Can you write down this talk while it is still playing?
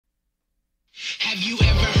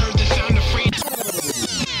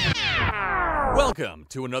Welcome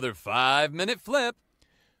to another 5-Minute Flip.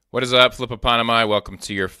 What is up, Flipoponemi? Welcome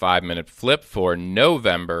to your 5-Minute Flip for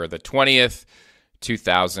November the 20th,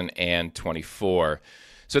 2024.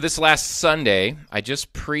 So this last Sunday, I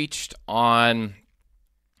just preached on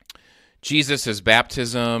Jesus'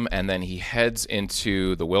 baptism, and then he heads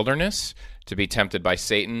into the wilderness to be tempted by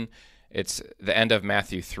Satan. It's the end of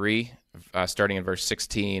Matthew 3, starting in verse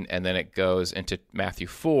 16, and then it goes into Matthew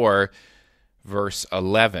 4, verse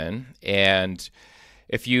 11. And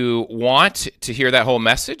if you want to hear that whole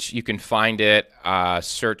message, you can find it,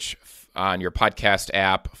 search on your podcast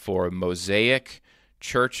app for Mosaic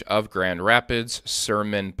Church of Grand Rapids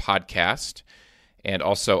Sermon Podcast. And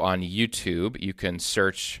also on YouTube, you can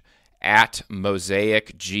search at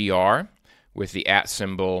Mosaic GR with the at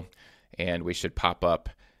symbol, and we should pop up.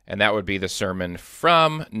 And that would be the sermon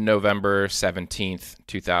from November 17th,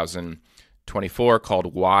 2024,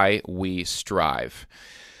 called Why We Strive.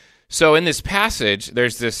 So in this passage,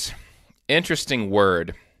 there's this interesting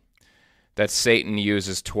word that Satan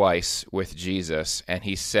uses twice with Jesus, and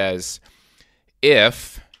he says,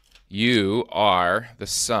 if you are the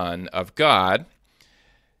Son of God,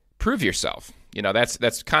 prove yourself. You know,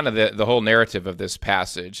 that's kind of the whole narrative of this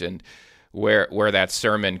passage, and where that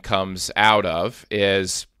sermon comes out of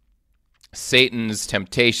is Satan's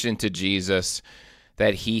temptation to Jesus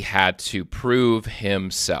that he had to prove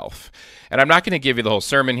himself. And I'm not going to give you the whole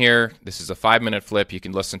sermon here. This is a 5-minute flip. You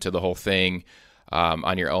can listen to the whole thing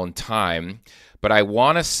on your own time. But I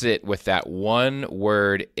want to sit with that one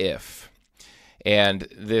word, if. And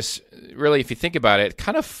this, really, if you think about it,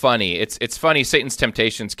 kind of funny. It's funny. Satan's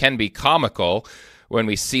temptations can be comical when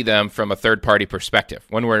we see them from a third-party perspective.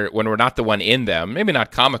 When we're not the one in them, maybe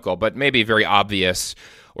not comical, but maybe very obvious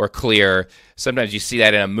or clear. Sometimes you see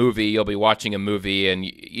that in a movie. You'll be watching a movie, and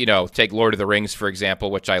take Lord of the Rings, for example,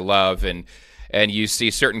 which I love, and you see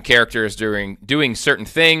certain characters doing certain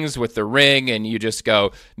things with the ring, and you just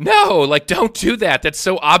go, no, don't do that. That's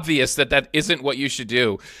so obvious that isn't what you should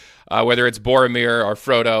do, whether it's Boromir or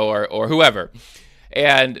Frodo or whoever.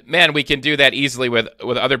 And man, we can do that easily with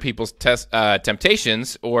other people's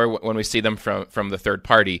temptations, or when we see them from the third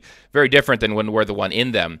party. Very different than when we're the one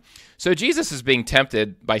in them. So Jesus is being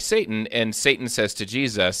tempted by Satan, and Satan says to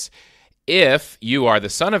Jesus, if you are the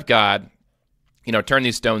Son of God, turn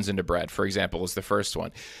these stones into bread, for example, is the first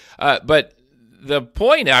one. But the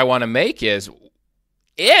point I want to make is,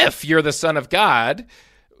 if you're the Son of God,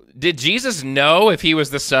 did Jesus know if he was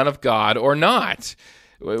the Son of God or not?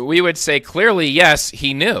 We would say clearly, yes,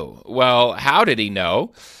 he knew. Well, how did he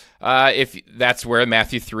know? If that's where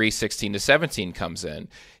Matthew 3, 16 to 17 comes in.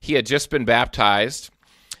 He had just been baptized,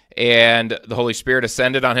 and the Holy Spirit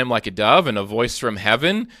ascended on him like a dove, and a voice from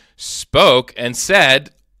heaven spoke and said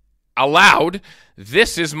aloud,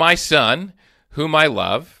 this is my Son, whom I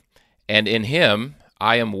love, and in him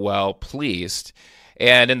I am well pleased.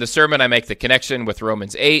 And in the sermon, I make the connection with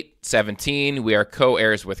Romans 8, 17. We are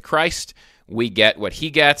co-heirs with Christ. We get what he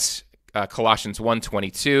gets. Colossians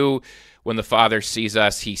 1:22. When the Father sees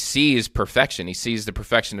us, he sees perfection. He sees the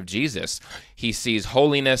perfection of Jesus. He sees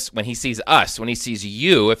holiness. When he sees us, when he sees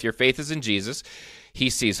you, if your faith is in Jesus,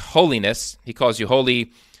 he sees holiness. He calls you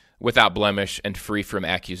holy, without blemish, and free from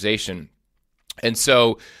accusation. And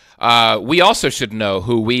so we also should know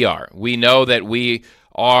who we are. We know that we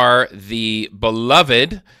are the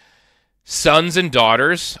beloved sons and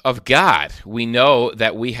daughters of God. We know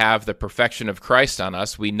that we have the perfection of Christ on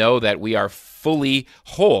us. We know that we are fully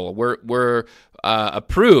whole. We're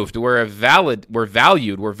approved. We're valued. We're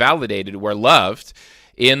validated. We're loved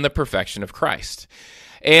in the perfection of Christ.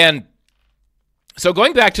 And so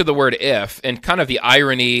going back to the word if, and kind of the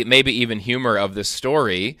irony, maybe even humor of this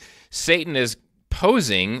story, Satan is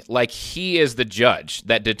posing like he is the judge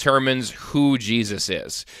that determines who Jesus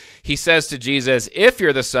is. He says to Jesus, if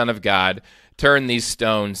you're the Son of God, turn these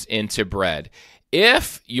stones into bread.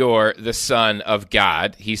 If you're the Son of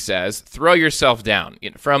God, he says, throw yourself down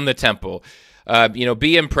from the temple.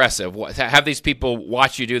 Be impressive. Have these people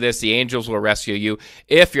watch you do this. The angels will rescue you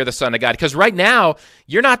if you're the Son of God. Because right now,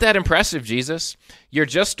 you're not that impressive, Jesus. You're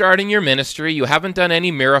just starting your ministry. You haven't done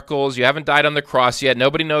any miracles. You haven't died on the cross yet.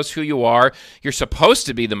 Nobody knows who you are. You're supposed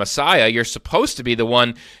to be the Messiah. You're supposed to be the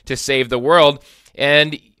one to save the world.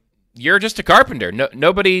 And you're just a carpenter.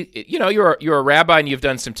 Nobody, you're a rabbi and you've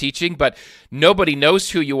done some teaching, but nobody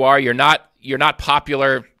knows who you are. You're not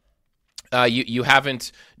popular. You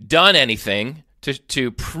haven't done anything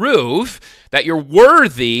to prove that you're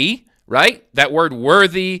worthy, right? That word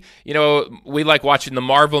worthy, we like watching the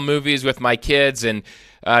Marvel movies with my kids, and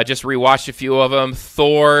Just rewatched a few of them.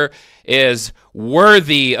 Thor is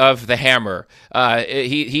worthy of the hammer.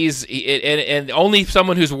 And only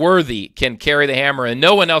someone who's worthy can carry the hammer, and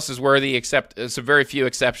no one else is worthy except some very few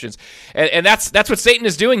exceptions. And that's what Satan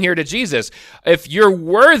is doing here to Jesus. If you're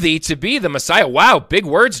worthy to be the Messiah, wow, big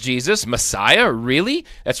words, Jesus. Messiah, really?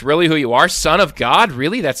 That's really who you are? Son of God,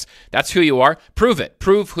 really? That's who you are? Prove it.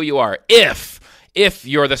 Prove who you are. If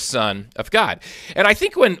you're the Son of God. And I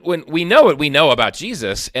think when we know what we know about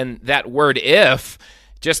Jesus, and that word if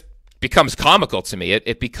just becomes comical to me.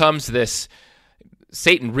 It becomes this,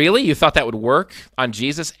 Satan, really? You thought that would work on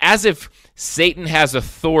Jesus? As if Satan has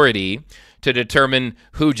authority to determine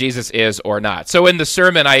who Jesus is or not. So in the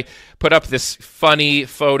sermon, I put up this funny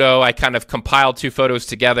photo. I kind of compiled two photos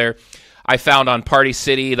together. I found on Party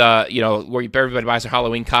City, where everybody buys their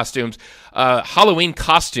Halloween costumes, Halloween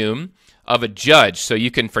costume of a judge. So you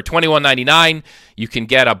can, for $21.99, you can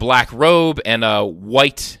get a black robe and a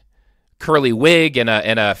white curly wig and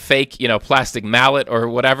a fake, plastic mallet or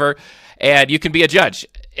whatever, and you can be a judge.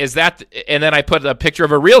 And then I put a picture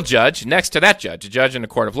of a real judge next to that judge, a judge in a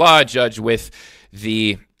court of law, a judge with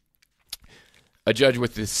the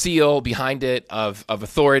seal behind it of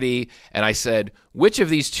authority, and I said, which of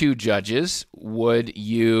these two judges would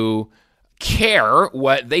you care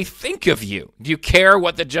what they think of you? Do you care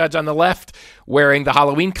what the judge on the left wearing the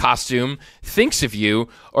Halloween costume thinks of you,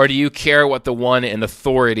 or do you care what the one in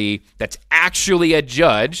authority that's actually a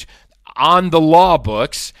judge on the law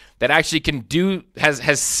books that actually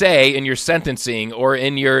has say in your sentencing or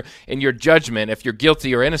in your judgment if you're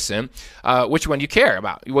guilty or innocent? Which one do you care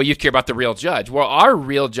about? Well, you care about the real judge. Well, our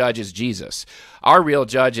real judge is Jesus. Our real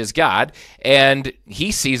judge is God, and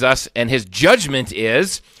he sees us, and his judgment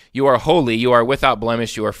is, you are holy, you are without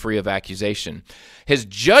blemish, you are free of accusation. His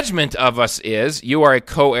judgment of us is, you are a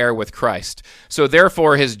co-heir with Christ. So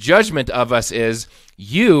therefore, his judgment of us is,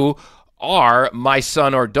 you are my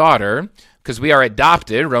son or daughter, because we are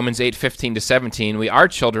adopted, Romans 8:15-17. We are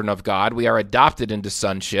children of God. We are adopted into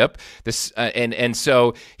sonship. And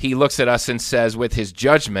so he looks at us and says, with his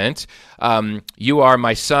judgment, you are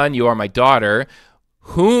my son, you are my daughter,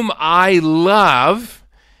 whom I love,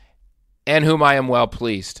 and whom I am well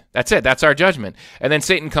pleased. That's it. That's our judgment. And then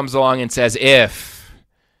Satan comes along and says, if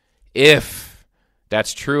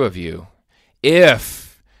that's true of you,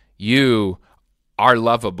 if you are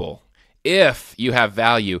lovable, if you have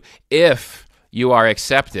value, if you are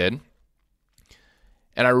accepted.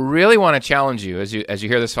 And I really want to challenge you as you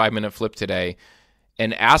hear this 5-minute flip today,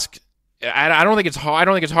 and ask. I don't think it's hard. I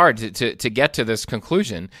don't think it's hard to get to this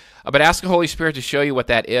conclusion, but ask the Holy Spirit to show you what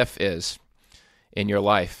that if is in your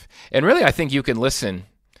life. And really, I think you can listen.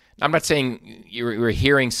 I'm not saying you're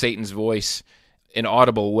hearing Satan's voice in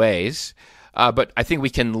audible ways, but I think we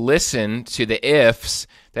can listen to the ifs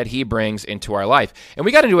that he brings into our life. And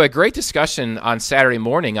we got into a great discussion on Saturday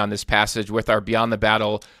morning on this passage with our Beyond the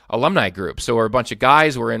Battle alumni group. So we're a bunch of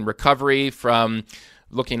guys. We're in recovery from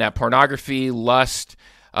looking at pornography, lust,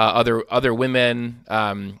 other women,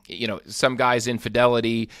 some guys'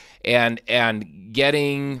 infidelity, and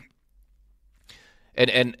getting...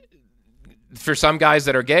 And for some guys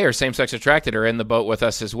that are gay or same-sex attracted are in the boat with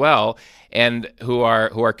us as well, and who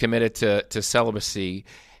are committed to celibacy.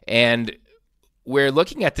 And we're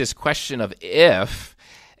looking at this question of if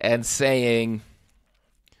and saying,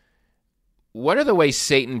 what are the ways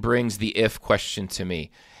Satan brings the if question to me?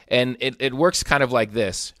 And it works kind of like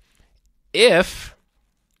this. If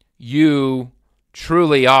you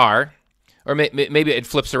truly are, or maybe it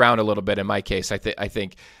flips around a little bit in my case, I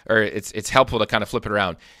think, or it's helpful to kind of flip it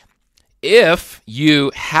around. If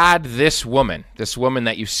you had this woman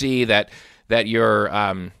that you see that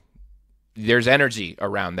you're, there's energy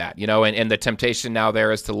around that, and the temptation now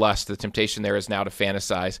there is to lust. The temptation there is now to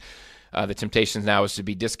fantasize. The temptation now is to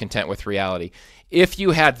be discontent with reality. If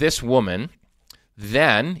you had this woman,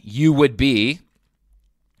 then you would be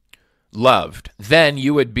loved. Then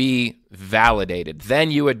you would be validated.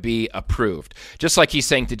 Then you would be approved. Just like he's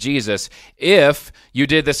saying to Jesus, if you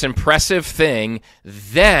did this impressive thing,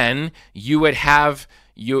 then you would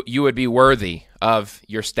be worthy of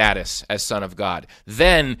your status as Son of God.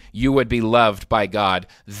 Then you would be loved by God.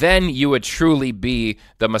 Then you would truly be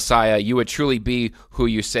the Messiah. You would truly be who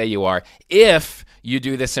you say you are, if you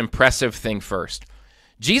do this impressive thing first.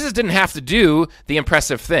 Jesus didn't have to do the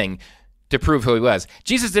impressive thing to prove who he was.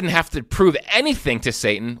 Jesus didn't have to prove anything to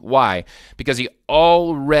Satan. Why? Because he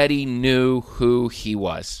already knew who he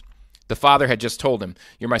was. The Father had just told him,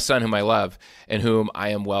 you're my son whom I love and whom I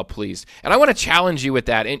am well pleased. And I want to challenge you with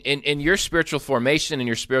that in your spiritual formation, in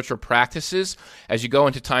your spiritual practices, as you go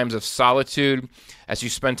into times of solitude, as you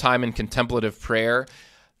spend time in contemplative prayer.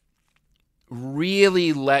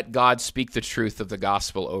 really let God speak the truth of the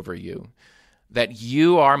gospel over you, that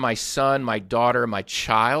you are my son, my daughter, my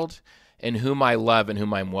child, in whom I love and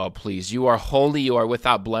whom I'm well pleased. You are holy, you are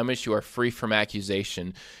without blemish, you are free from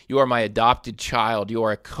accusation. You are my adopted child, you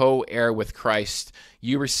are a co-heir with Christ.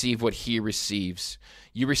 You receive what he receives.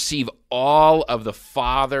 You receive all of the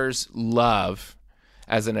Father's love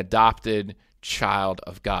as an adopted child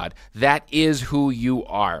of God. That is who you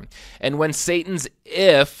are. And when Satan's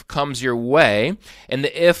if comes your way, and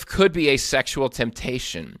the if could be a sexual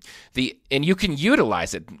temptation, and you can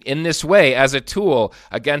utilize it in this way as a tool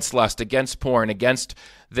against lust, against porn, against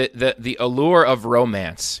the allure of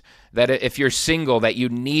romance. That if you're single, that you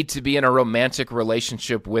need to be in a romantic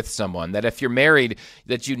relationship with someone. That if you're married,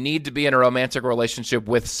 that you need to be in a romantic relationship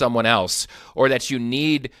with someone else. Or that you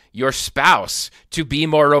need your spouse to be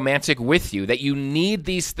more romantic with you. That you need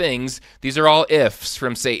these things. These are all ifs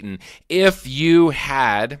from Satan. If you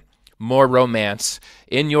had more romance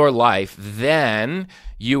in your life, then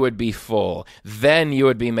you would be full. Then you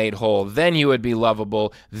would be made whole. Then you would be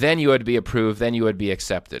lovable. Then you would be approved. Then you would be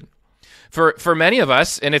accepted. For many of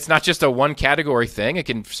us, and it's not just a one category thing, it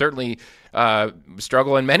can certainly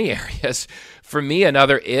struggle in many areas. For me,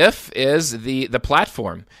 another if is the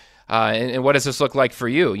platform. And what does this look like for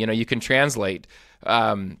you? You know, you can translate.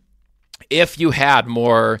 If you had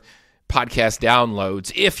more podcast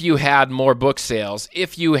downloads, if you had more book sales,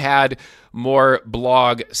 if you had more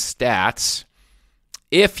blog stats,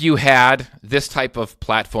 if you had this type of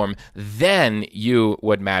platform, then you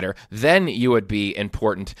would matter. Then you would be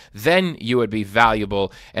important. Then you would be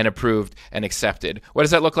valuable and approved and accepted. What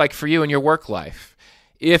does that look like for you in your work life?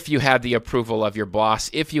 If you had the approval of your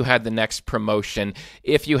boss, if you had the next promotion,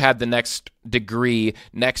 if you had the next degree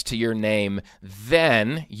next to your name,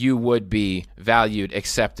 then you would be valued,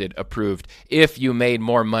 accepted, approved. If you made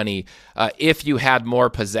more money, if you had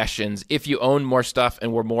more possessions, if you owned more stuff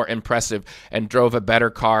and were more impressive and drove a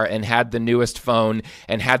better car and had the newest phone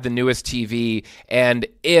and had the newest TV, and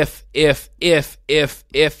if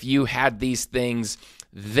you had these things,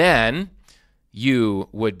 then you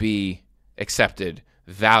would be accepted,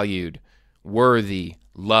 valued, worthy,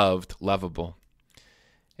 loved, lovable.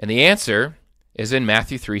 And the answer is in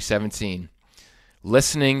Matthew 3:17.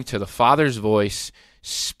 Listening to the Father's voice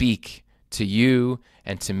speak to you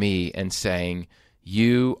and to me and saying,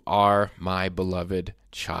 "You are my beloved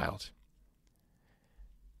child.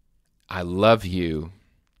 I love you.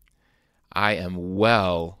 I am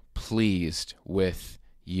well pleased with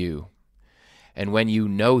you." And when you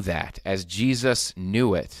know that, as Jesus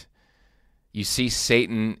knew it, you see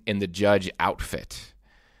Satan in the judge outfit,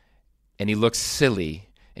 and he looks silly,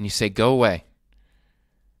 and you say, "Go away.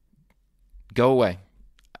 Go away.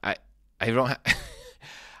 I don't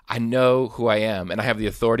I know who I am, and I have the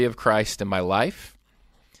authority of Christ in my life,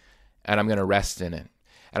 and I'm going to rest in it."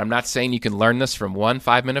 And I'm not saying you can learn this from one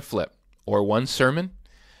 5-minute flip or one sermon,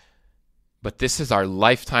 but this is our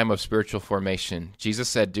lifetime of spiritual formation. Jesus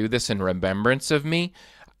said, "Do this in remembrance of me."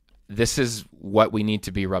 This is what we need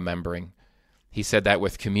to be remembering. He said that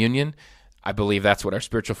with communion. I believe that's what our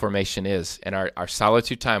spiritual formation is. And our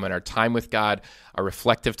solitude time and our time with God, our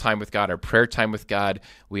reflective time with God, our prayer time with God,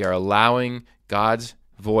 we are allowing God's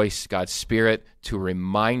voice, God's Spirit to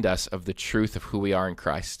remind us of the truth of who we are in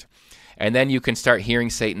Christ. And then you can start hearing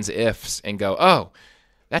Satan's ifs and go, "Oh,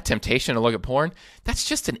 that temptation to look at porn, that's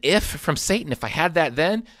just an if from Satan. If I had that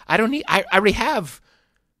then, I already have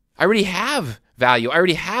value. I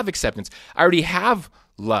already have acceptance. I already have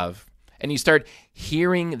love." And you start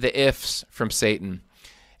hearing the ifs from Satan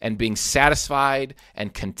and being satisfied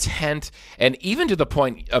and content, and even to the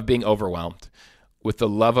point of being overwhelmed with the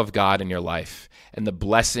love of God in your life and the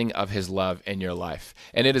blessing of his love in your life.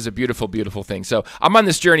 And it is a beautiful, beautiful thing. So I'm on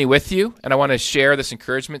this journey with you, and I want to share this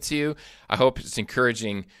encouragement to you. I hope it's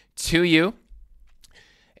encouraging to you.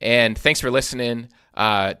 And thanks for listening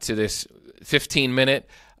to this 15-minute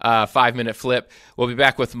 5-minute flip. We'll be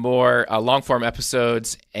back with more long-form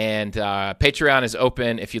episodes, and Patreon is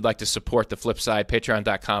open if you'd like to support the flip side,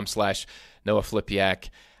 patreon.com/Noah Flipiak.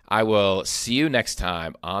 I will see you next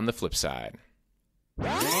time on the flip side.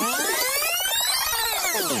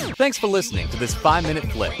 Thanks for listening to this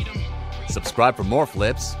 5-minute flip. Subscribe for more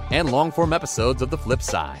flips and long-form episodes of the flip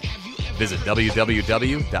side. Visit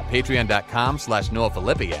www.patreon.com/Noah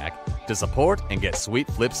Flipiak to support and get sweet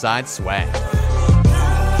flip side swag.